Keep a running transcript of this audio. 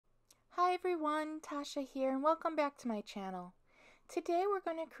Hi everyone, Tasha here and welcome back to my channel. Today we're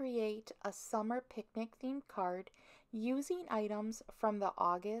going to create a summer picnic themed card using items from the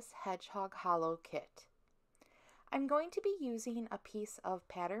August Hedgehog Hollow kit. I'm going to be using a piece of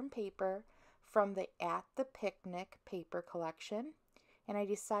pattern paper from the At the Picnic paper collection, and I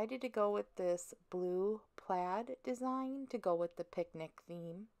decided to go with this blue plaid design to go with the picnic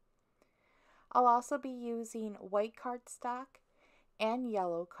theme. I'll also be using white cardstock and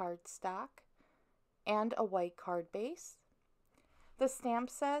yellow cardstock and a white card base. The stamp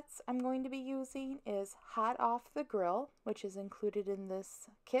sets I'm going to be using is Hot Off the Grill, which is included in this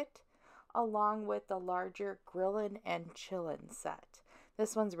kit, along with the larger Grillin and Chillin set.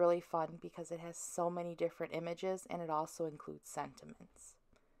 This one's really fun because it has so many different images and it also includes sentiments.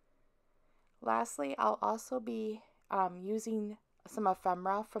 Lastly, I'll also be using some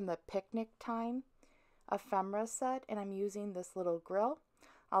ephemera from the Picnic Time ephemera set, and I'm using this little grill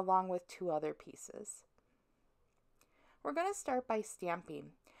along with two other pieces. We're going to start by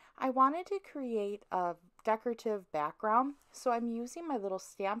stamping. I wanted to create a decorative background, so I'm using my little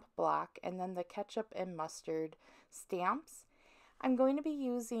stamp block and then the ketchup and mustard stamps. I'm going to be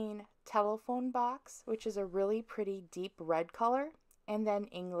using Telephone Box, which is a really pretty deep red color, and then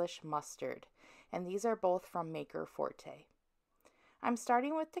English Mustard, and these are both from Maker Forte. I'm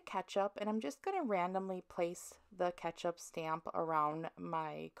starting with the ketchup, and I'm just going to randomly place the ketchup stamp around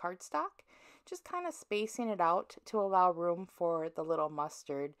my cardstock, just kind of spacing it out to allow room for the little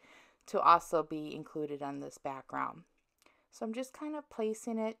mustard to also be included on this background. So I'm just kind of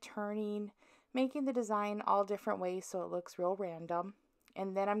placing it, turning, making the design all different ways so it looks real random.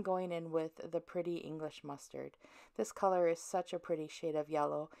 And then I'm going in with the pretty English mustard. This color is such a pretty shade of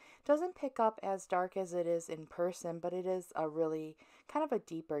yellow. It doesn't pick up as dark as it is in person, but it is a really kind of a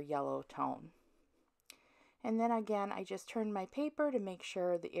deeper yellow tone. And then again, I just turned my paper to make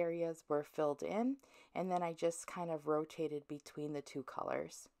sure the areas were filled in, and then I just kind of rotated between the two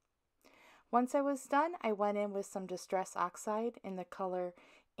colors. Once I was done, I went in with some Distress Oxide in the color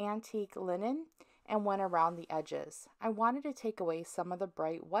Antique Linen and went around the edges. I wanted to take away some of the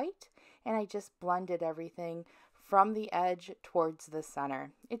bright white, and I just blended everything from the edge towards the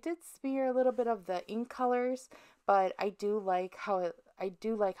center. It did smear a little bit of the ink colors, but I do like how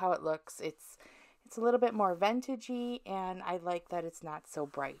it looks. It's a little bit more vintagey, and I like that it's not so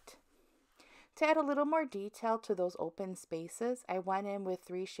bright. To add a little more detail to those open spaces, I went in with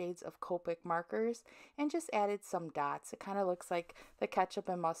 3 shades of Copic markers and just added some dots. It kind of looks like the ketchup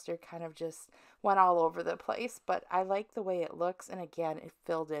and mustard kind of just went all over the place, but I like the way it looks, and again, it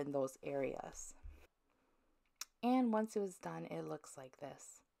filled in those areas. And once it was done, it looks like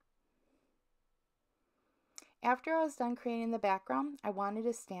this. After I was done creating the background, I wanted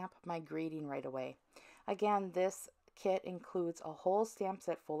to stamp my greeting right away. Again, this kit includes a whole stamp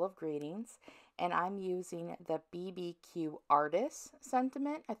set full of greetings, and I'm using the BBQ Artist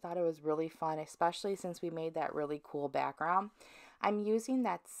sentiment. I thought it was really fun, especially since we made that really cool background. I'm using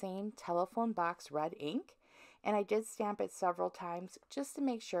that same Telephone Box red ink, and I did stamp it several times just to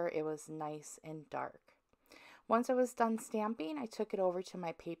make sure it was nice and dark. Once I was done stamping, I took it over to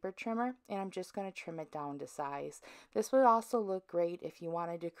my paper trimmer, and I'm just going to trim it down to size. This would also look great if you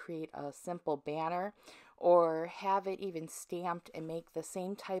wanted to create a simple banner or have it even stamped and make the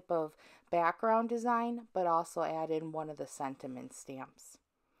same type of background design, but also add in one of the sentiment stamps.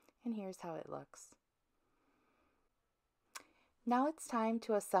 And here's how it looks. Now it's time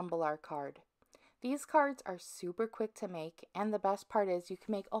to assemble our card. These cards are super quick to make, and the best part is you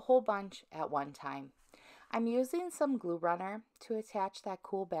can make a whole bunch at one time. I'm using some glue runner to attach that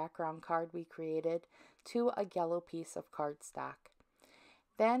cool background card we created to a yellow piece of cardstock.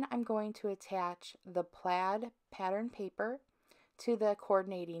 Then I'm going to attach the plaid pattern paper to the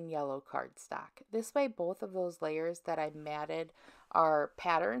coordinating yellow cardstock. This way both of those layers that I matted our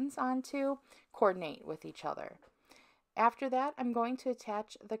patterns onto coordinate with each other. After that, I'm going to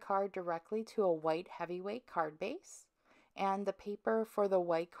attach the card directly to a white heavyweight card base. And the paper for the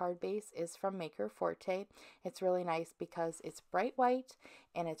white card base is from Maker Forte. It's really nice because it's bright white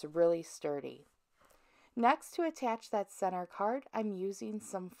and it's really sturdy. Next, to attach that center card, I'm using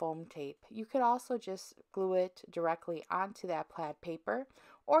some foam tape. You could also just glue it directly onto that plaid paper,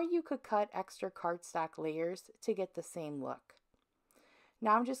 or you could cut extra cardstock layers to get the same look.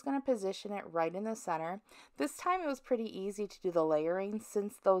 Now I'm just going to position it right in the center. This time it was pretty easy to do the layering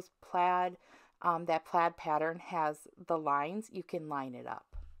since those that plaid pattern has the lines. You can line it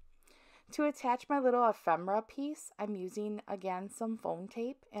up. To attach my little ephemera piece, I'm using again some foam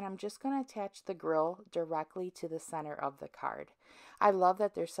tape, and I'm just going to attach the grill directly to the center of the card. I love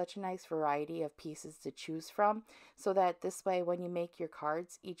that there's such a nice variety of pieces to choose from, so that this way when you make your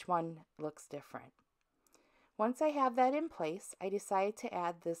cards, each one looks different. Once I have that in place, I decided to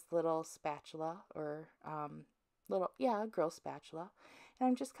add this little spatula, or grill spatula, and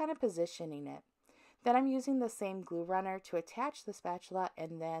I'm just kind of positioning it. Then I'm using the same glue runner to attach the spatula,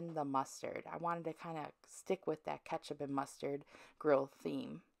 and then the mustard. I wanted to kind of stick with that ketchup and mustard grill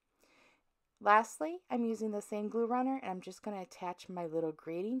theme. Lastly, I'm using the same glue runner, and I'm just going to attach my little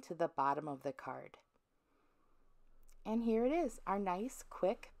grating to the bottom of the card. And here it is, our nice,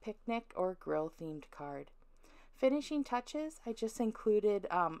 quick picnic or grill themed card. Finishing touches, I just included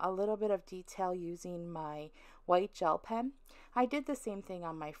a little bit of detail using my white gel pen. I did the same thing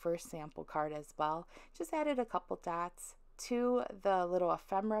on my first sample card as well. Just added a couple dots to the little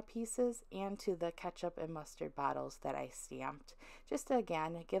ephemera pieces and to the ketchup and mustard bottles that I stamped, just to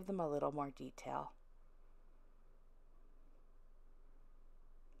again give them a little more detail.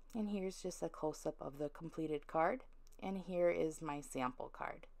 And here's just a close-up of the completed card, and here is my sample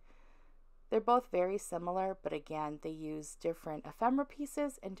card. They're both very similar, but again, they use different ephemera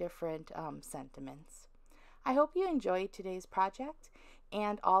pieces and different sentiments. I hope you enjoyed today's project,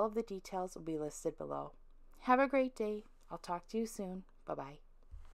 and all of the details will be listed below. Have a great day. I'll talk to you soon. Bye-bye.